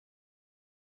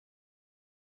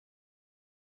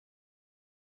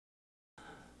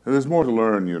There's more to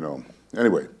learn, you know.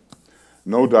 Anyway,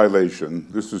 no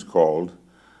dilation. This is called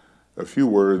a few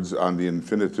words on the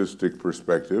infinitistic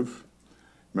perspective.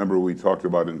 Remember we talked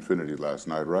about infinity last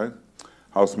night, right?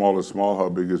 How small is small, how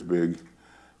big is big.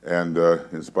 And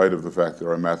in spite of the fact there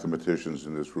are mathematicians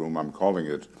in this room, I'm calling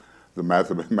it the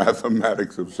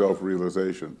mathematics of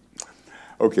self-realization.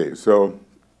 Okay, so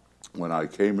when I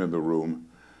came in the room,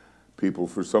 people,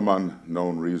 for some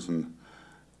unknown reason,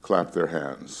 clapped their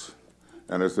hands.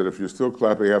 And I said, if you're still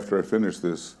clapping after I finish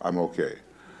this, I'm okay.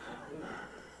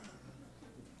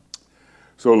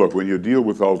 So look, when you deal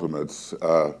with ultimates,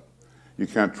 you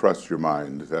can't trust your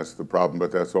mind. That's the problem,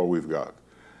 but that's all we've got.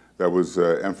 That was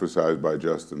emphasized by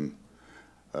Justin,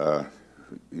 the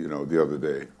other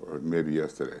day, or maybe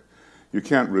yesterday. You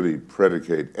can't really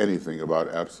predicate anything about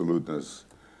absoluteness.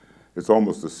 It's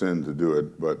almost a sin to do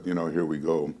it, but here we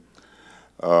go.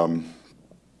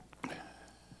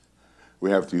 We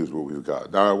have to use what we've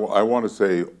got. Now, I want to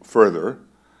say further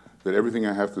that everything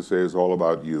I have to say is all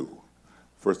about you.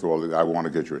 First of all, I want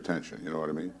to get your attention, you know what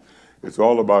I mean? It's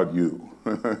all about you,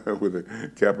 with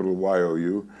a capital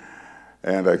Y-O-U,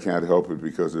 and I can't help it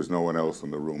because there's no one else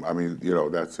in the room. I mean,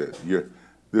 that's it.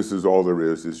 This is all there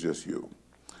is just you.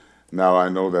 Now, I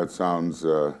know that sounds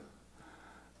a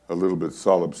little bit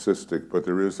solipsistic, but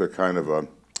there is a kind of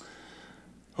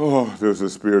there's a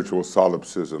spiritual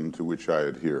solipsism to which I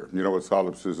adhere. You know what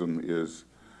solipsism is?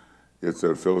 It's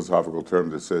a philosophical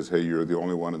term that says, hey, you're the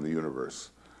only one in the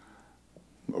universe.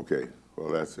 Okay, well,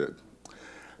 that's it.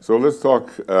 So let's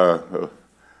talk a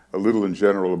little in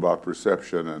general about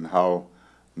perception and how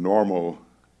normal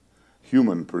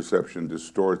human perception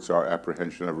distorts our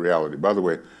apprehension of reality. By the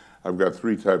way, I've got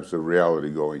 3 types of reality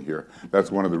going here.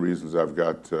 That's one of the reasons I've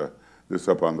got this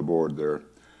up on the board there.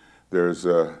 There's,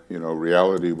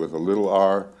 reality with a little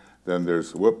r. Then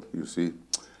there's, you see,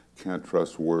 can't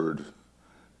trust word,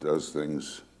 does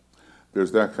things.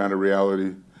 There's that kind of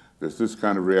reality. There's this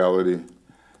kind of reality.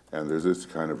 And there's this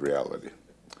kind of reality.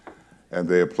 And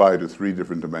they apply to 3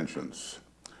 different dimensions.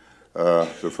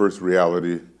 The first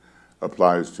reality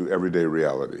applies to everyday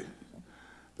reality.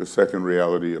 The second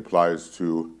reality applies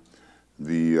to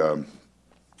the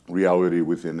reality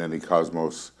within any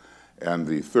cosmos. And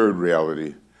the third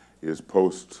reality is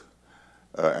post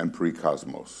and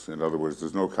pre-cosmos. In other words,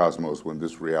 there's no cosmos when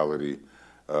this reality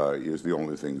is the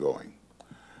only thing going.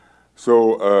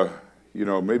 So,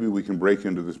 maybe we can break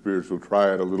into the spiritual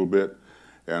triad a little bit,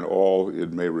 and all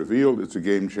it may reveal, it's a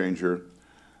game changer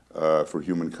for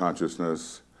human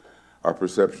consciousness. Our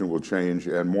perception will change,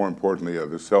 and more importantly,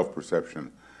 the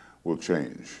self-perception will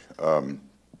change.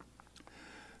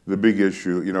 The big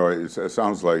issue, it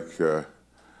sounds like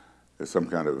some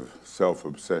kind of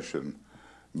self-obsession,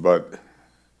 but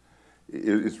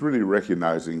it's really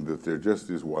recognizing that there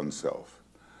just is one self.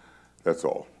 That's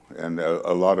all. And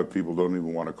a lot of people don't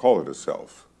even want to call it a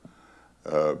self.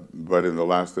 But in the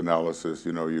last analysis,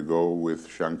 you go with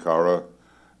Shankara,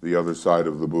 the other side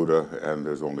of the Buddha, and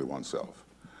there's only one self.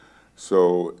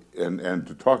 So, and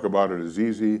to talk about it is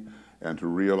easy, and to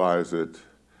realize it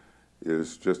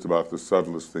is just about the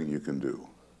subtlest thing you can do.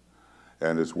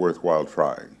 And it's worthwhile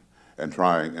trying, and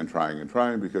trying, and trying, and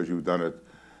trying, because you've done it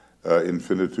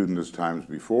infinitudinous times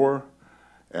before,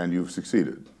 and you've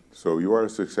succeeded. So you are a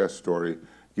success story,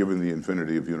 given the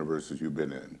infinity of universes you've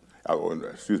been in.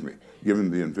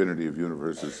 Given the infinity of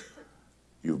universes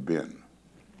you've been.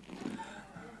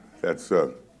 That's,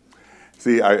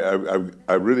 see,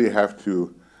 I really have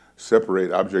to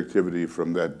separate objectivity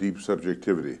from that deep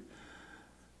subjectivity.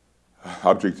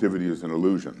 Objectivity is an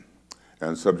illusion,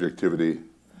 and subjectivity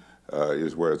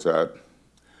is where it's at.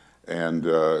 And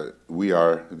we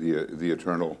are the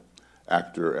eternal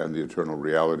actor and the eternal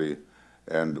reality.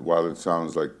 And while it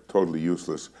sounds like totally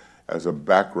useless, as a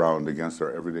background against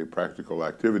our everyday practical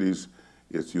activities,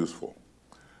 it's useful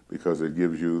because it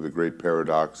gives you the great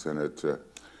paradox, and it,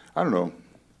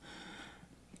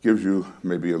 gives you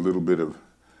maybe a little bit of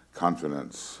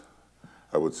confidence,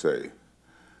 I would say,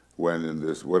 when in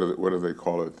this, what do they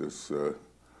call it, this,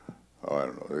 I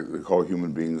don't know, they call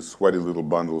human beings sweaty little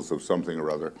bundles of something or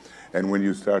other. And when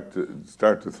you start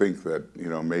to think that,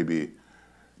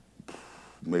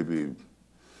 maybe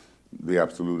the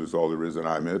absolute is all there is and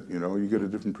I'm it, you get a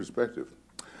different perspective.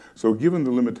 So given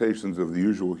the limitations of the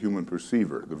usual human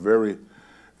perceiver, the very,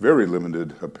 very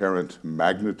limited apparent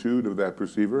magnitude of that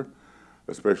perceiver,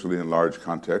 especially in large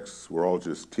contexts, we're all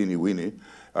just teeny-weeny.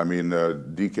 I mean,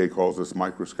 DK calls us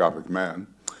microscopic man.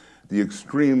 The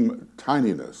extreme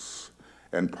tininess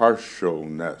and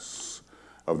partialness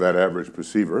of that average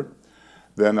perceiver,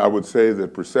 then I would say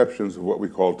that perceptions of what we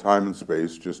call time and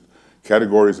space, just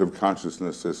categories of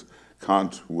consciousness as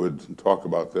Kant would talk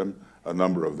about them, a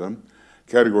number of them.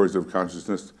 Categories of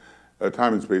consciousness,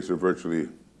 time and space are virtually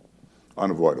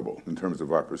unavoidable in terms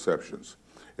of our perceptions,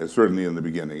 and certainly in the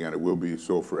beginning, and it will be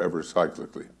so forever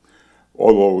cyclically.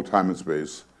 Although time and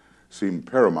space seem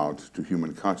paramount to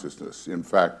human consciousness. In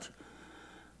fact,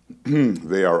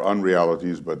 they are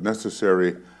unrealities, but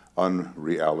necessary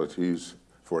unrealities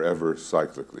forever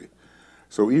cyclically.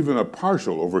 So even a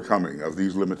partial overcoming of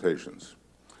these limitations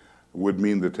would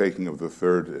mean the taking of the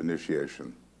third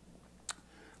initiation,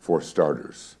 for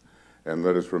starters. And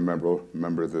let us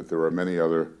remember that there are many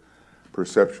other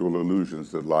perceptual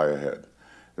illusions that lie ahead.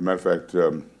 As a matter of fact,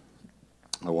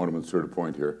 I want to insert a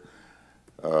point here,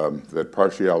 that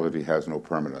partiality has no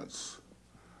permanence.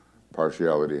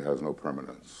 Partiality has no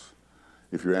permanence.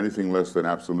 If you're anything less than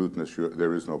absoluteness,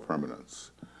 there is no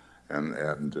permanence. And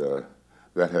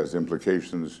that has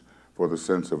implications for the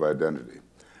sense of identity.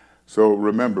 So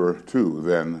remember, too,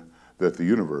 then, that the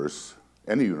universe,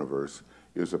 any universe,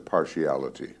 is a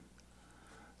partiality.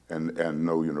 And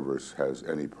no universe has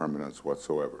any permanence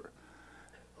whatsoever.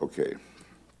 Okay.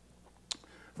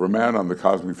 For man on the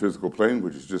cosmic physical plane,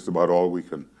 which is just about all we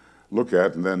can look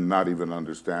at and then not even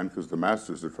understand because the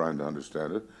masters are trying to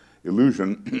understand it,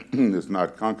 illusion is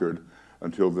not conquered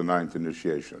until the ninth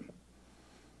initiation.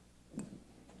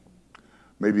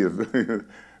 Maybe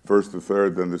first the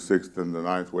third, then the sixth, then the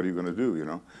ninth. What are you going to do, you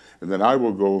know? And then I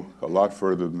will go a lot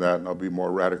further than that, and I'll be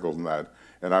more radical than that.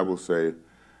 And I will say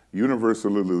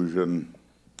universal illusion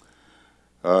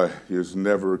is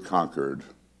never conquered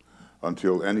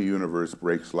until any universe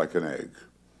breaks like an egg.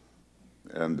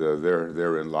 And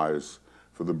therein lies,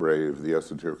 for the brave, the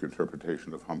esoteric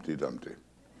interpretation of Humpty Dumpty.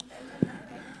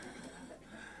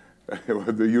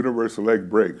 The universal egg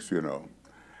breaks, you know.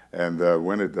 And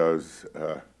when it does,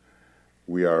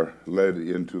 we are led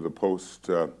into the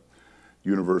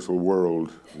post-universal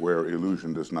world where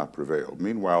illusion does not prevail.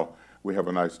 Meanwhile, we have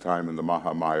a nice time in the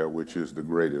Mahamaya, which is the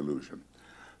great illusion.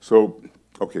 So,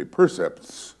 okay,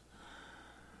 percepts,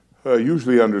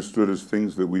 usually understood as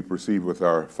things that we perceive with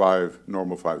our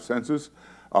normal five senses,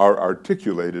 are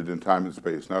articulated in time and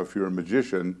space. Now, if you're a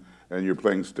magician and you're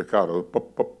playing staccato,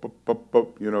 pop, pop, pop, pop,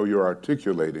 pop, you know, you're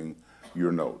articulating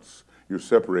your notes. You're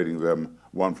separating them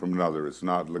one from another. It's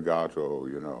not legato,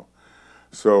 you know.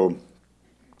 So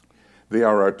they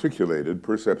are articulated,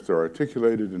 percepts are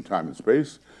articulated in time and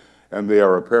space, and they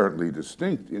are apparently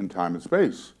distinct in time and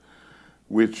space,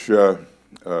 which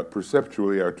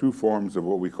perceptually are two forms of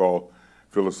what we call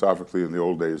philosophically in the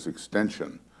old days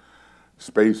extension.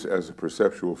 Space as a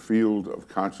perceptual field of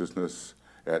consciousness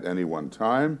at any one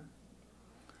time,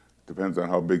 depends on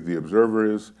how big the observer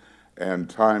is, and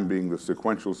time being the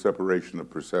sequential separation of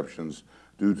perceptions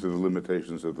due to the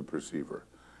limitations of the perceiver.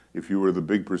 If you were the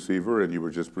big perceiver and you were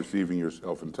just perceiving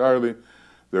yourself entirely,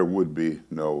 there would be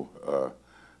no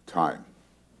time.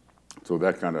 So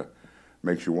that kind of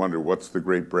makes you wonder, what's the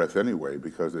great breath anyway?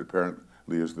 Because it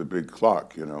apparently is the big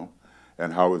clock, you know.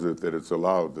 And how is it that it's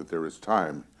allowed that there is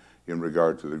time in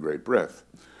regard to the great breath?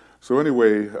 So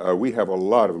anyway, we have a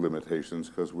lot of limitations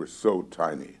because we're so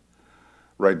tiny.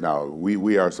 Right now,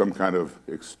 we are some kind of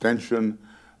extension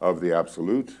of the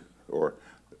absolute, or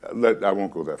I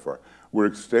won't go that far. We're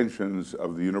extensions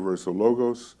of the universal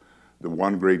logos, the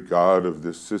one great God of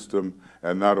this system,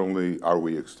 and not only are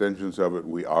we extensions of it,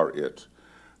 we are it.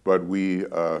 But we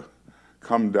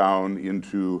come down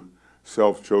into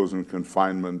self-chosen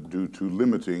confinement due to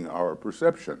limiting our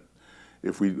perception.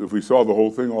 If we saw the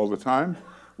whole thing all the time,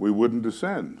 we wouldn't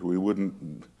descend. We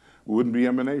wouldn't be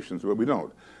emanations, but we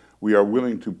don't. We are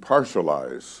willing to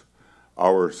partialize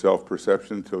our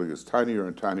self-perception until it gets tinier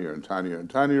and tinier and tinier and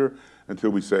tinier until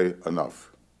we say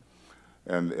enough.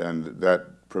 And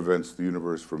that prevents the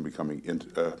universe from becoming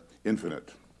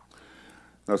infinite.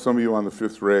 Now, some of you on the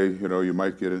fifth ray, you know, you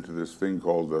might get into this thing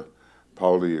called the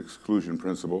Pauli exclusion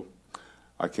principle.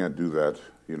 I can't do that.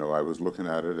 You know, I was looking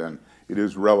at it, and it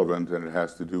is relevant, and it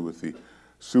has to do with the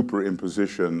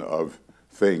superimposition of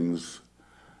things,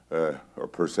 or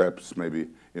percepts, maybe,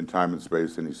 in time and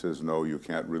space, and he says, no, you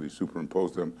can't really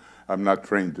superimpose them. I'm not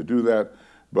trained to do that,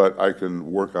 but I can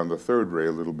work on the third ray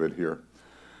a little bit here.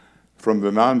 From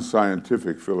the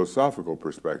non-scientific philosophical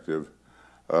perspective,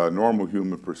 normal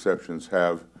human perceptions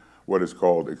have what is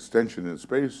called extension in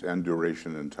space and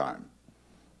duration in time.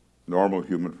 Normal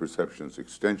human perceptions,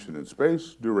 extension in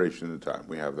space, duration in time.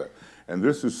 We have that. And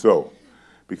this is so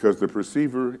because the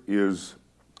perceiver is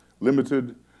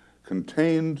limited,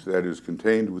 contained, that is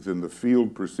contained within the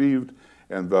field perceived,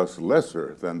 and thus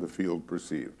lesser than the field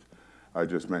perceived. I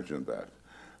just mentioned that.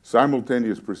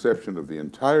 Simultaneous perception of the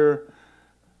entire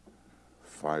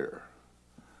fire.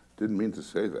 Didn't mean to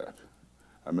say that.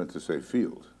 I meant to say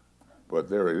field, but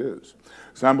there it is.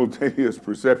 Simultaneous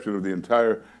perception of the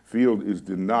entire field is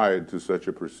denied to such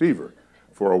a perceiver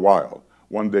for a while.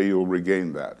 One day you'll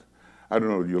regain that. I don't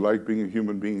know, do you like being a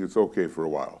human being? It's okay for a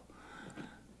while.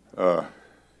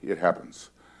 It happens.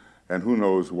 And who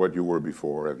knows what you were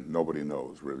before, and nobody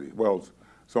knows, really. Well,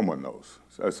 someone knows.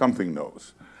 Something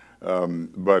knows.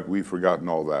 But we've forgotten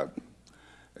all that.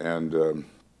 And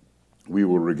we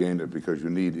will regain it because you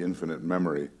need infinite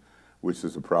memory, which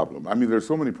is a problem. I mean, there's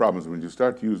so many problems. When you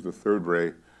start to use the third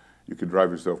ray, you could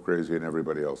drive yourself crazy and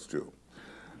everybody else too.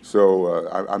 So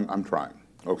I'm trying.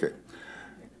 Okay.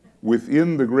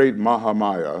 Within the great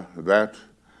Mahamaya, that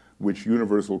which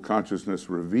universal consciousness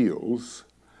reveals,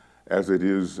 as it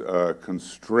is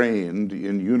constrained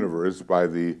in universe by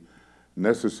the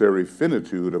necessary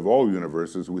finitude of all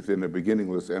universes within a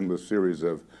beginningless, endless series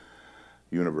of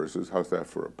universes. How's that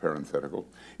for a parenthetical?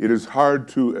 It is hard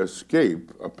to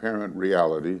escape apparent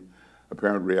reality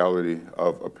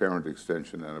of apparent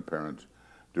extension and apparent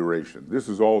duration. This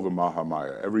is all the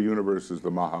Mahamaya. Every universe is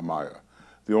the Mahamaya.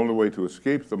 The only way to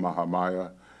escape the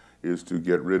Mahamaya is to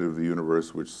get rid of the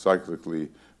universe, which cyclically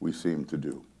we seem to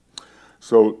do.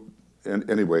 So, and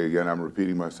anyway, again, I'm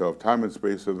repeating myself, time and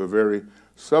space are the very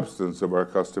substance of our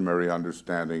customary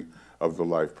understanding of the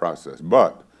life process.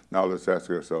 But now let's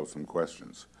ask ourselves some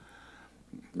questions.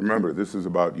 Remember, this is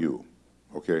about you,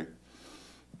 okay?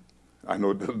 I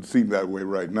know it doesn't seem that way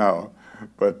right now,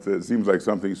 but it seems like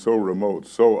something so remote,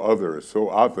 so other,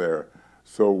 so out there,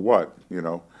 so what, you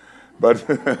know? But,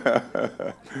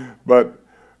 but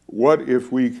what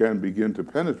if we can begin to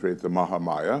penetrate the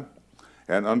Mahamaya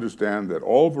and understand that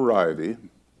all variety,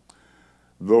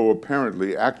 though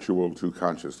apparently actual to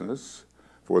consciousness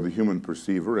for the human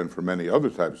perceiver and for many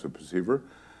other types of perceiver,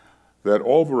 that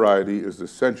all variety is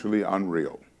essentially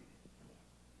unreal.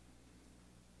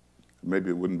 Maybe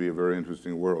it wouldn't be a very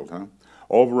interesting world, huh?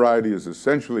 All variety is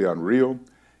essentially unreal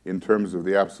in terms of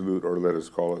the absolute, or let us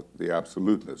call it the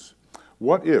absoluteness.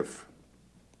 What if,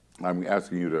 I'm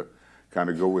asking you to kind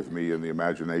of go with me in the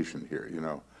imagination here, you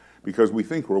know, because we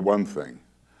think we're one thing.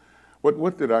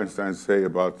 What did Einstein say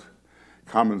about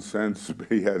common sense?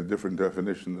 He had a different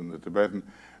definition than the Tibetan,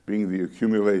 being the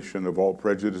accumulation of all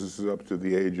prejudices up to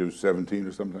the age of 17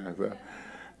 or something like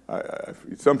that.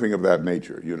 Something of that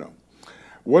nature, you know.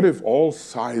 What if all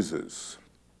sizes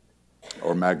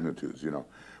or magnitudes, you know,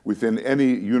 within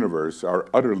any universe are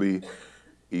utterly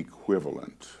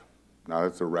equivalent? Now,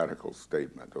 that's a radical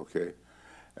statement, okay?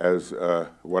 As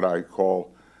what I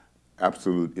call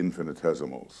absolute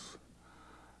infinitesimals.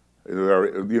 There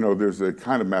are, you know, there's a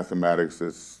kind of mathematics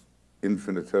that's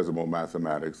infinitesimal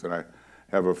mathematics, and I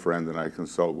have a friend and I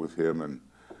consult with him, and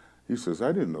he says,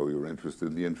 I didn't know you were interested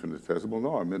in the infinitesimal.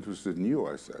 No, I'm interested in you,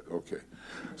 I said. Okay.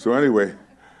 So anyway,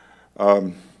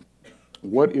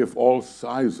 what if all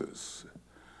sizes,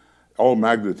 all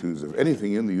magnitudes of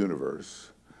anything in the universe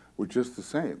were just the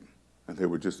same, and they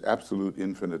were just absolute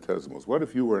infinitesimals? What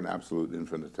if you were an absolute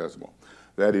infinitesimal?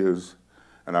 That is,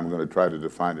 and I'm going to try to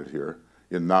define it here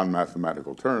in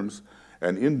non-mathematical terms,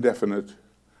 an indefinite,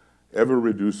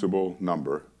 ever-reducible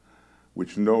number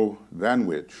which no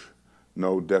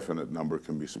definite number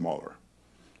can be smaller.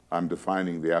 I'm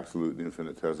defining the absolute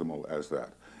infinitesimal as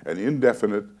that. An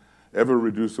indefinite,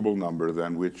 ever-reducible number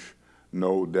than which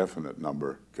no definite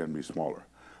number can be smaller.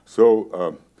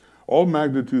 So all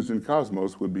magnitudes in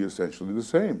cosmos would be essentially the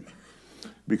same,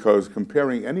 because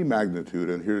comparing any magnitude,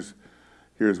 and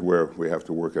here's where we have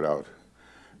to work it out,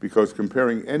 because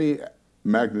comparing any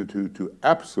magnitude to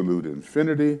absolute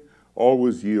infinity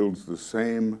always yields the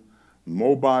same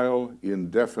mobile,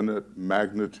 indefinite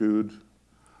magnitude,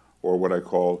 or what I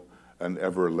call an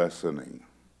ever-lessening,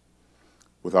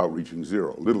 without reaching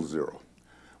zero, little zero,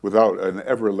 without an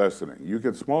ever-lessening. You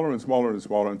get smaller and smaller and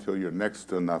smaller until you're next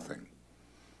to nothing.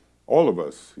 All of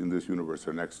us in this universe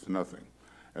are next to nothing.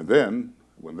 And then,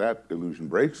 when that illusion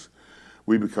breaks,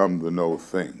 we become the no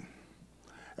thing,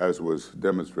 as was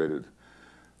demonstrated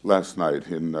last night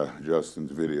in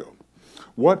Justin's video.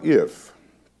 What if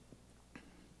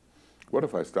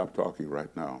I stop talking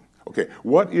right now? Okay,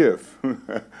 what if,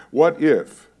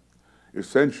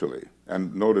 essentially,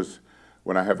 and notice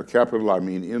when I have a capital, I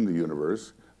mean in the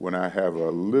universe. When I have a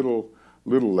little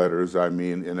letters, I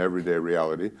mean in everyday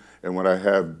reality. And when I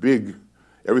have big,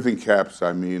 everything caps,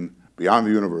 I mean beyond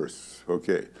the universe.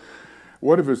 Okay.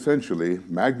 What if essentially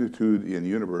magnitude in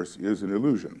universe is an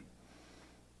illusion,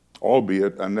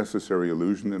 albeit a necessary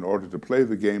illusion in order to play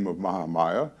the game of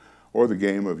Mahamaya or the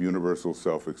game of universal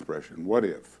self-expression? What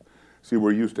if? See,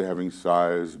 we're used to having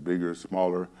size, bigger,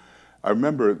 smaller. I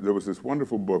remember there was this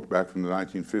wonderful book back from the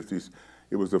 1950s,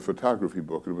 It was a photography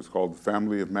book. It was called The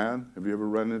Family of Man. Have you ever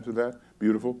run into that?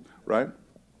 Beautiful, right?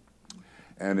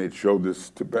 And it showed this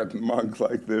Tibetan monk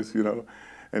like this, you know,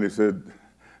 and it said,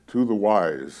 "To the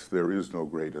wise, there is no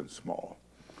great and small."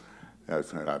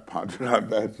 And I pondered on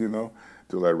that, you know,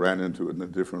 till I ran into it in a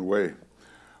different way.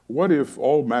 What if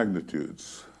all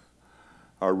magnitudes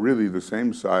are really the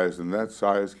same size, and that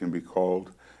size can be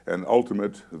called an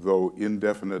ultimate, though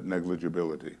indefinite,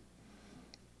 negligibility?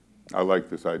 I like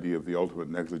this idea of the ultimate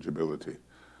negligibility.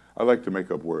 I like to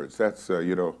make up words. That's,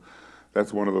 you know,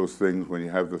 that's one of those things when you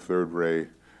have the third ray,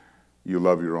 you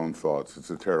love your own thoughts. It's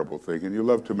a terrible thing. And you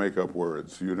love to make up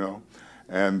words, you know.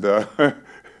 And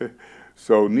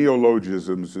so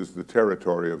neologisms is the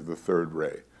territory of the third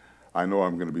ray. I know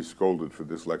I'm going to be scolded for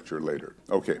this lecture later.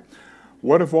 Okay.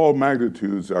 What if all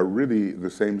magnitudes are really the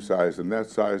same size, and that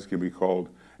size can be called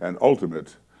an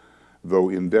ultimate, though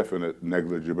indefinite,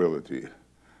 negligibility?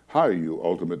 Hi, you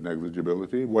ultimate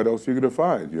negligibility. What else are you going to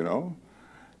find, you know?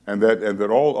 And that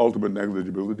all ultimate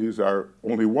negligibilities are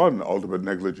only one ultimate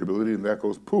negligibility, and that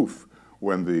goes poof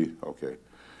when the, okay.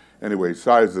 Anyway,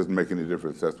 size doesn't make any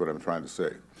difference. That's what I'm trying to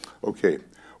say. Okay,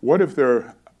 what if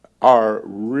there are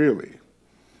really,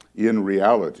 in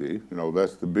reality, you know,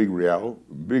 that's the big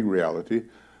reality,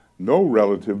 no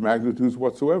relative magnitudes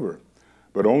whatsoever,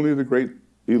 but only the great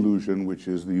illusion, which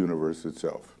is the universe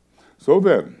itself? So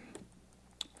then,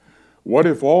 what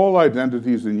if all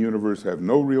identities in the universe have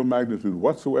no real magnitude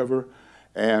whatsoever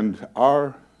and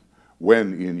are,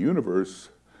 when in universe,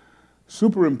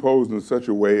 superimposed in such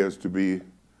a way as to be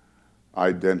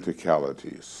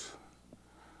identicalities?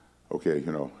 Okay,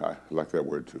 you know, I like that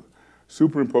word too.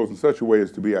 Superimposed in such a way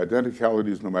as to be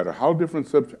identicalities, no matter how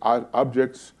different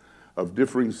objects of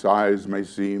differing size may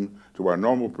seem to our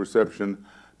normal perception,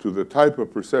 to the type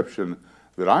of perception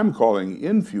that I'm calling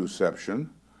infuception.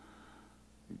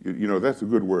 You know, that's a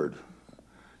good word,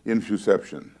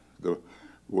 infuception, the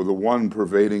one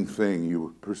pervading thing,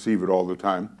 you perceive it all the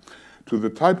time. To the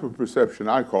type of perception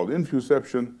I call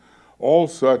infuception, all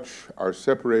such are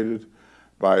separated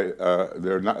by,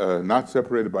 they're not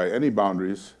separated by any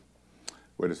boundaries.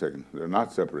 Wait a second, they're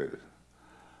not separated.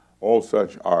 All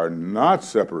such are not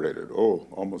separated, oh,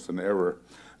 almost an error,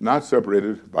 not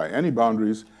separated by any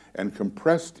boundaries and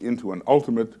compressed into an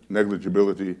ultimate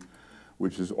negligibility,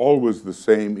 which is always the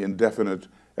same indefinite,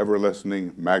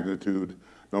 ever-lessening magnitude,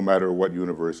 no matter what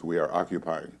universe we are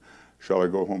occupying. Shall I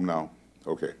go home now?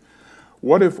 Okay.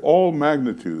 What if all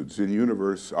magnitudes in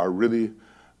universe are really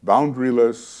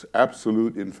boundaryless,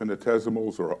 absolute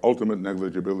infinitesimals or ultimate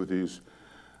negligibilities?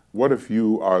 What if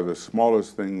you are the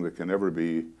smallest thing that can ever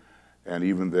be, and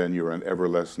even then you're an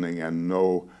ever-lessening and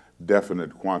no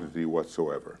definite quantity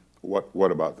whatsoever?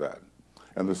 What about that?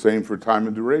 And the same for time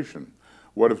and duration.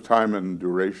 What if time and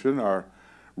duration are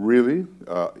really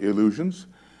illusions,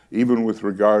 even with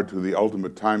regard to the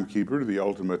ultimate timekeeper, the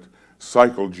ultimate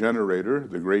cycle generator,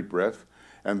 the great breath,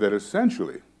 and that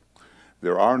essentially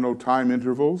there are no time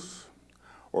intervals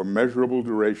or measurable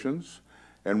durations,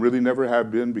 and really never have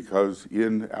been, because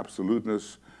in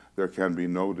absoluteness there can be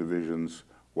no divisions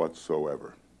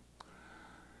whatsoever.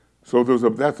 So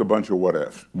that's a bunch of what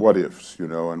ifs, you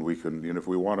know, and we can, you know, if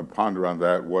we want to ponder on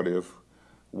that, what if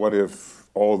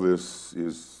all this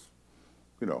is,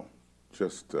 you know,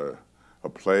 just a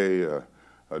play, a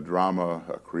drama,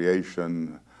 a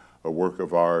creation, a work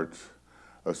of art,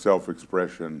 a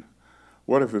self-expression?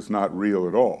 What if it's not real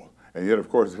at all? And yet, of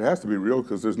course, it has to be real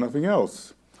because there's nothing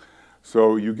else.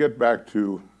 So you get back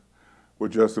to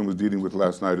what Justin was dealing with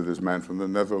last night of this man from the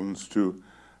Netherlands, to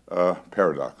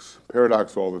paradox.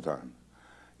 Paradox all the time.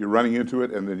 You're running into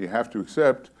it, and then you have to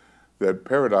accept that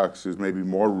paradox is maybe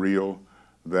more real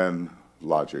than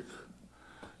logic.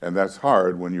 And that's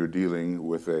hard when you're dealing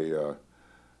with a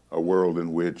world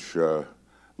in which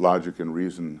logic and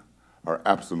reason are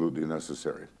absolutely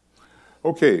necessary.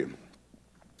 Okay,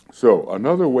 so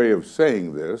another way of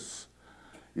saying this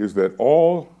is that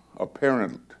all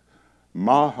apparent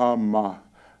myopically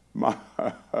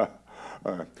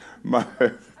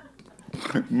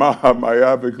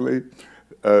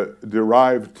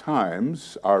derived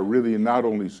times are really not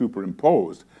only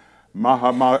superimposed, okay.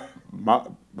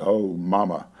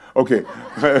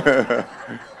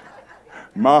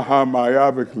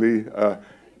 Myopically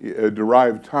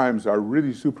derived times are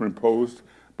really superimposed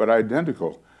but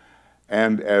identical,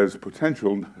 and as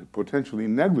potentially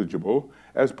negligible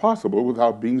as possible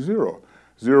without being zero.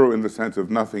 Zero in the sense of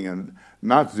nothing, and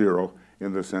not zero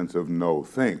in the sense of no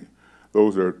thing.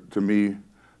 Those are, to me,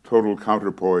 total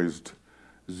counterpoised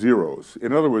zeros.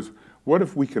 In other words, what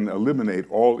if we can eliminate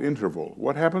all interval?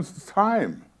 What happens to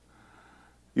time?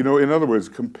 You know, in other words,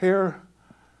 compare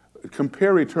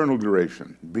compare eternal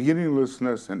duration,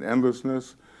 beginninglessness and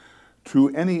endlessness, to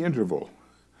any interval,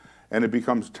 and it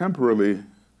becomes temporarily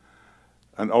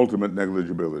an ultimate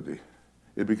negligibility.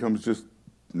 It becomes just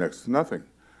next to nothing.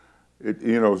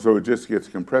 So it just gets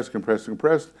compressed, compressed,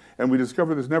 compressed, and we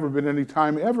discover there's never been any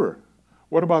time ever.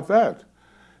 What about that?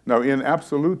 Now, in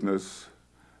absoluteness,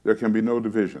 there can be no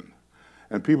division.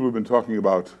 And people have been talking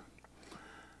about,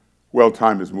 well,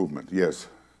 time is movement, yes.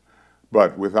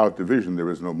 But without division, there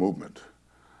is no movement.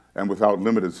 And without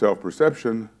limited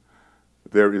self-perception,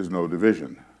 there is no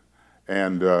division.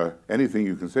 And anything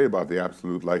you can say about the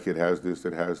absolute, like it has this,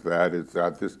 it has that, it's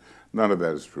got this, none of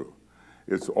that is true.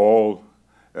 It's all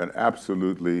an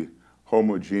absolutely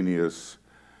homogeneous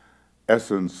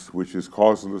essence, which is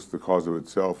causeless, the cause of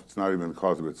itself. It's not even the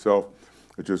cause of itself.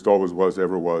 It just always was,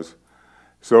 ever was.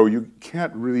 So you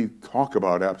can't really talk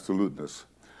about absoluteness,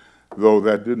 though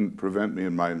that didn't prevent me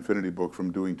in my Infinity book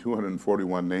from doing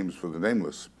 241 names for the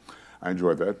nameless. I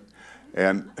enjoyed that.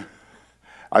 And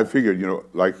I figured,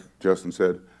 like Justin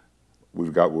said,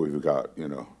 we've got what we've got,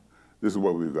 This is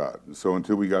what we've got. So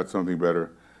until we got something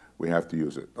better, we have to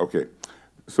use it. Okay.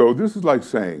 So this is like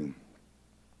saying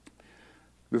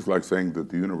that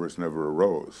the universe never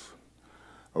arose.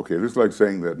 Okay, this is like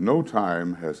saying that no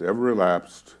time has ever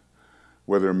elapsed,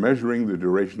 whether measuring the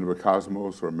duration of a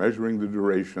cosmos or measuring the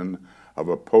duration of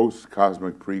a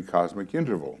post-cosmic, pre-cosmic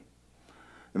interval.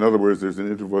 In other words, there's an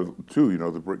interval too,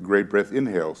 the great breath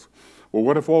inhales. Well,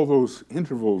 what if all those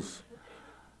intervals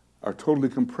are totally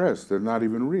compressed? They're not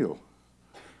even real.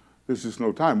 There's just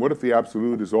no time. What if the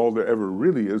absolute is all there ever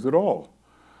really is at all?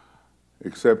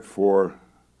 Except for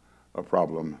a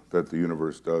problem that the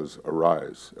universe does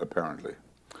arise, apparently.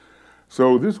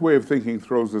 So this way of thinking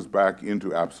throws us back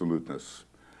into absoluteness,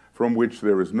 from which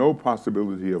there is no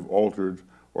possibility of altered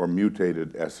or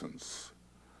mutated essence.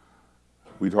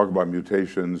 We talk about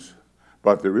mutations,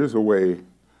 but there is a way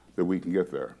that we can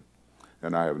get there,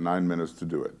 and I have 9 minutes to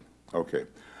do it. Okay,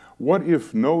 what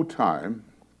if no time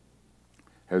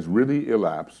has really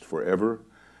elapsed forever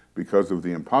because of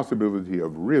the impossibility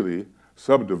of really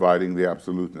subdividing the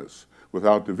absoluteness?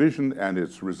 Without division and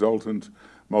its resultant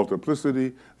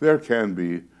multiplicity, there can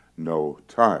be no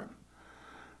time.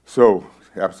 So,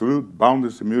 absolute,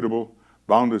 boundless, immutable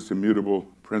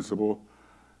principle.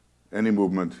 Any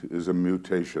movement is a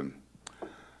mutation.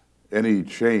 Any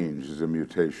change is a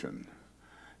mutation.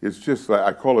 It's just like,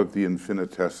 I call it the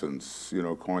infinitessence,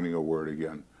 coining a word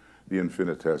again, the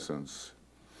infinitessence.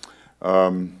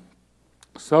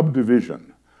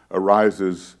 Subdivision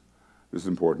arises, this is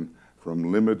important,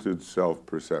 from limited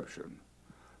self-perception.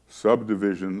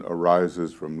 Subdivision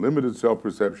arises from limited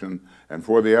self-perception, and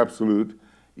for the absolute,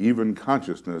 even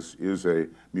consciousness is a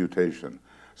mutation.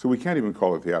 So we can't even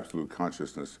call it the absolute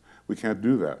consciousness. We can't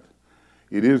do that.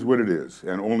 It is what it is,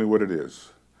 and only what it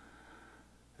is.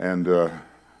 And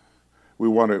we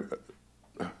want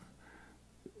to,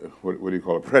 what do you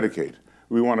call it, predicate.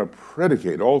 We want to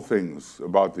predicate all things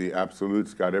about the absolute.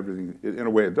 It's got everything, in a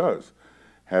way it does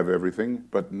have everything,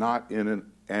 but not in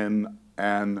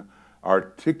an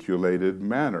articulated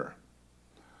manner.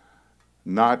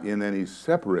 Not in any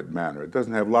separate manner. It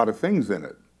doesn't have a lot of things in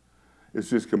it. It's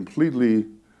just completely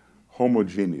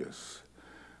homogeneous.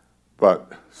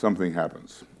 But something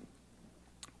happens.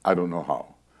 I don't know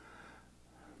how.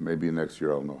 Maybe next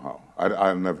year I'll know how.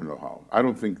 I'll never know how. I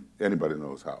don't think anybody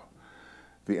knows how.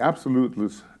 The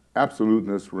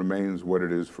absoluteness remains what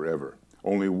it is forever.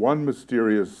 Only one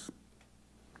mysterious,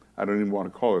 I don't even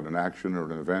want to call it an action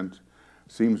or an event,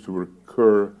 seems to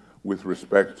occur with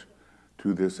respect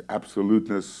to this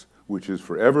absoluteness which is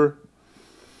forever,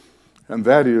 and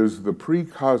that is the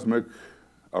pre-cosmic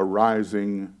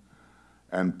arising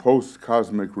and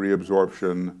post-cosmic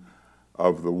reabsorption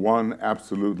of the one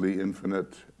absolutely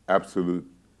infinite, absolute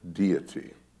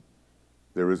deity.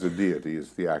 There is a deity,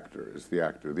 it's the actor, it's the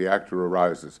actor. The actor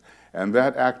arises, and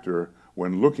that actor,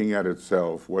 when looking at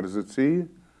itself, what does it see?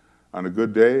 On a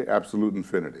good day, absolute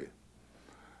infinity.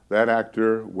 That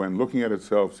actor, when looking at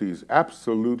itself, sees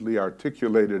absolutely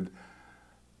articulated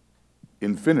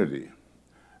infinity,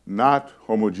 not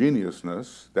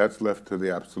homogeneousness. That's left to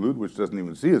the absolute, which doesn't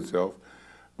even see itself,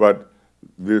 but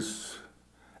this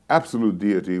absolute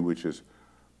deity, which is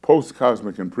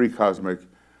post-cosmic and pre-cosmic,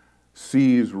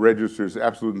 sees, registers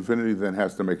absolute infinity, then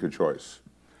has to make a choice.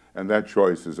 And that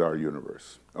choice is our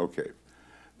universe. Okay.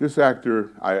 This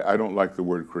actor, I don't like the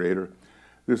word creator.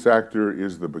 This actor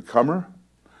is the becomer,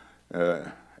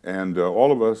 and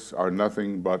all of us are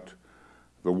nothing but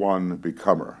the one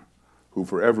becomer, who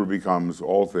forever becomes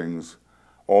all things,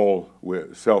 all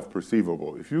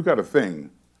self-perceivable. If you've got a thing,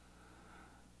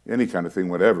 any kind of thing,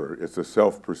 whatever, it's a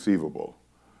self-perceivable.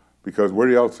 because where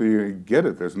else do you get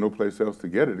it? There's no place else to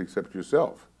get it except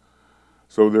yourself.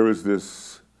 So there is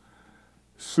this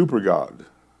super God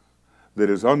that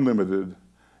is unlimited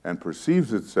and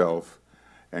perceives itself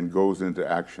and goes into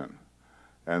action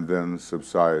and then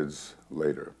subsides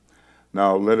later.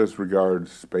 Now let us regard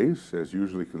space as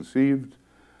usually conceived,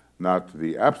 not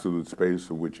the absolute space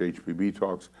of which HPB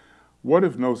talks. What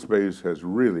if no space has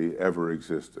really ever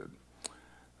existed?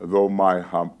 Though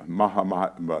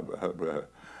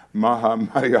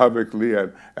mahamayavically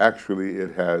and actually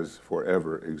it has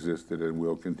forever existed and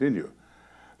will continue.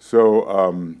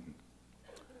 So,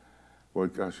 well,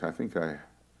 gosh, I think I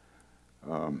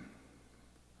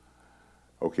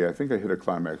hit a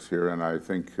climax here, and I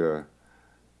think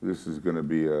this is going to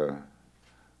be a,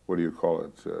 what do you call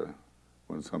it,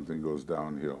 when something goes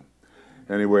downhill?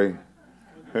 Anyway,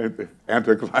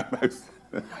 anticlimax.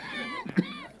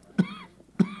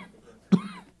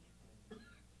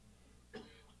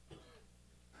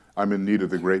 I'm in need of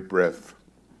the great breath.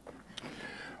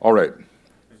 All right.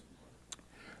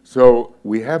 So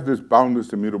we have this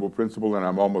boundless, immutable principle, and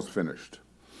I'm almost finished.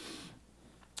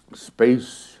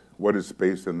 Space, what is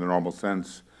space in the normal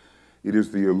sense? It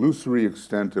is the illusory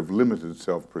extent of limited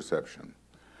self-perception.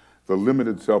 The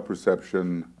limited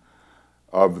self-perception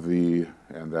of the,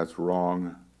 and that's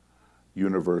wrong,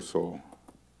 universal,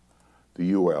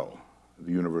 the UL,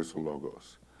 the universal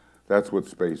logos. That's what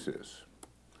space is.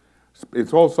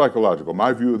 It's all psychological.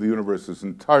 My view of the universe is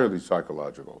entirely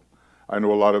psychological. I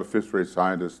know a lot of fifth-rate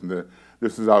scientists, and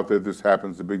this is out there, this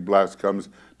happens, the big blast comes,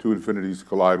 two infinities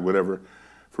collide, whatever.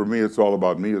 For me, it's all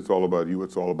about me, it's all about you,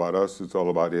 it's all about us, it's all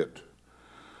about it.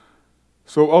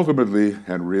 So ultimately,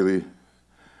 and really,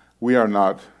 we are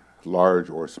not large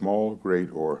or small,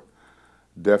 great or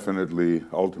definitely,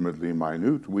 ultimately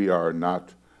minute. We are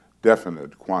not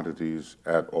definite quantities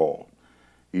at all.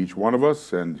 Each one of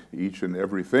us and each and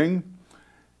everything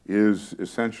is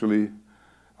essentially,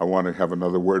 I want to have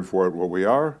another word for it, what we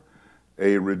are,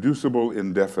 a reducible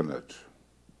indefinite.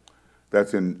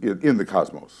 That's in the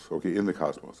cosmos, okay, in the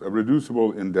cosmos. A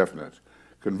reducible indefinite,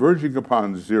 converging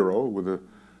upon zero with a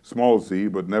small z,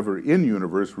 but never in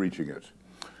universe reaching it.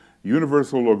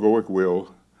 Universal logoic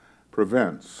will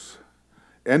prevents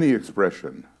any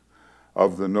expression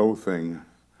of the no thing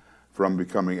from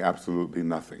becoming absolutely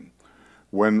nothing.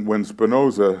 When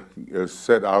Spinoza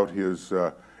set out his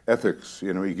ethics,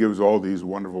 you know, he gives all these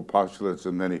wonderful postulates,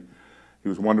 and then he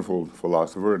was a wonderful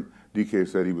philosopher, and DK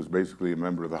said he was basically a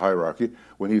member of the hierarchy.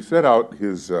 When he set out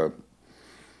his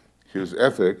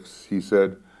ethics, he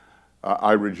said,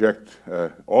 I reject,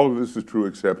 all of this is true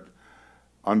except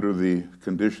under the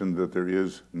condition that there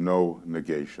is no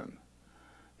negation.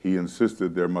 He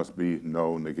insisted there must be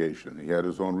no negation. He had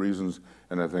his own reasons,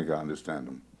 and I think I understand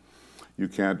them. You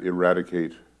can't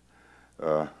eradicate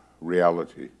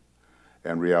reality,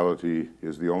 and reality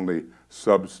is the only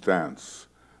substance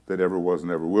that ever was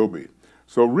and ever will be.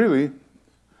 So really,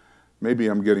 maybe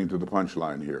I'm getting to the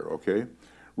punchline here, okay?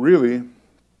 Really,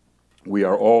 we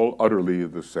are all utterly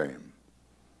the same.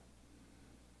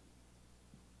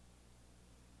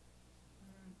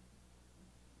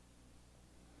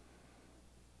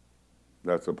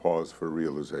 That's a pause for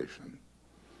realization.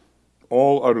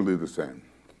 All utterly the same.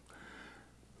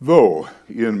 Though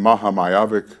in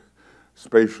Mahamayavic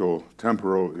spatial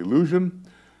temporal illusion,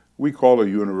 we call a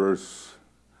universe,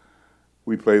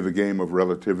 we play the game of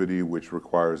relativity, which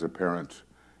requires apparent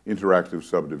interactive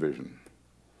subdivision.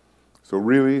 So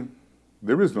really,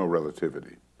 there is no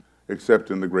relativity,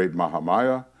 except in the great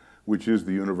Mahamaya, which is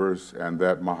the universe, and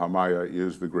that Mahamaya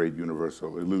is the great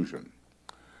universal illusion.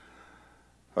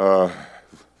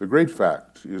 The great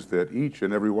fact is that each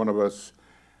and every one of us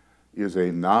is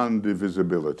a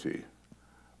non-divisibility,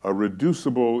 a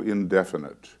reducible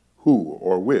indefinite, who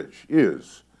or which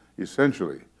is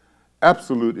essentially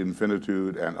absolute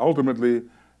infinitude and ultimately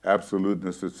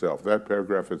absoluteness itself. That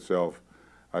paragraph itself,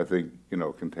 I think,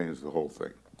 contains the whole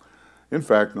thing. In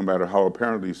fact, no matter how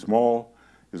apparently small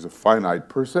is a finite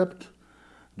percept,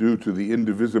 due to the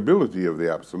indivisibility of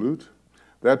the absolute,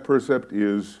 that percept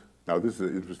is, now this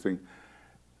is interesting,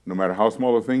 no matter how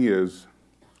small a thing is,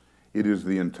 it is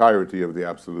the entirety of the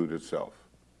absolute itself.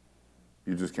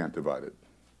 You just can't divide it.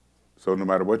 So no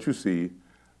matter what you see,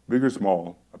 big or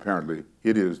small, apparently,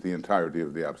 it is the entirety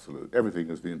of the absolute. Everything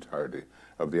is the entirety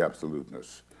of the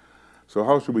absoluteness. So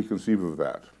how should we conceive of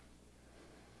that?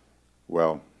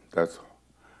 Well, that's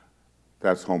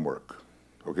homework,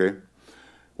 okay?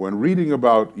 When reading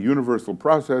about universal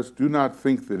process, do not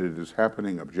think that it is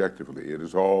happening objectively. It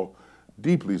is all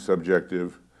deeply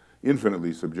subjective,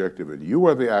 infinitely subjective, and you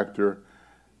are the actor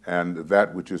and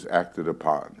that which is acted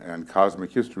upon. And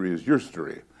cosmic history is your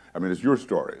story. I mean, it's your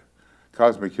story.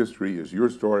 Cosmic history is your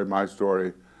story, my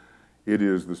story. It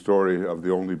is the story of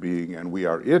the only being, and we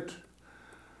are it.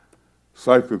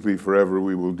 Cyclically forever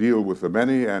we will deal with the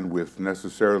many and with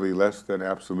necessarily less than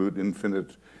absolute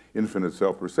infinite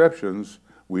self-perceptions.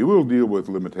 We will deal with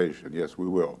limitation, yes we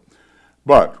will.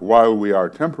 But while we are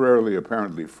temporarily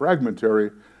apparently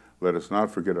fragmentary, let us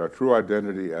not forget our true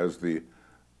identity as the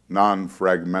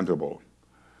non-fragmentable,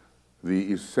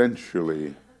 the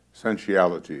essentiality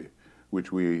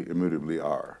which we immutably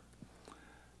are.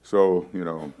 So, you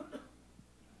know,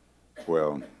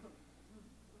 well,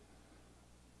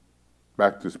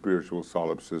 back to spiritual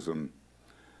solipsism,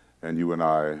 and you and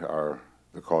I are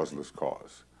the causeless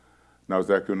cause. Now, is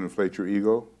that going to inflate your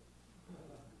ego?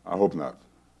 I hope not.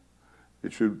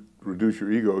 It should reduce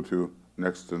your ego to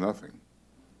next to nothing.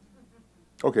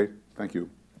 Okay, thank you.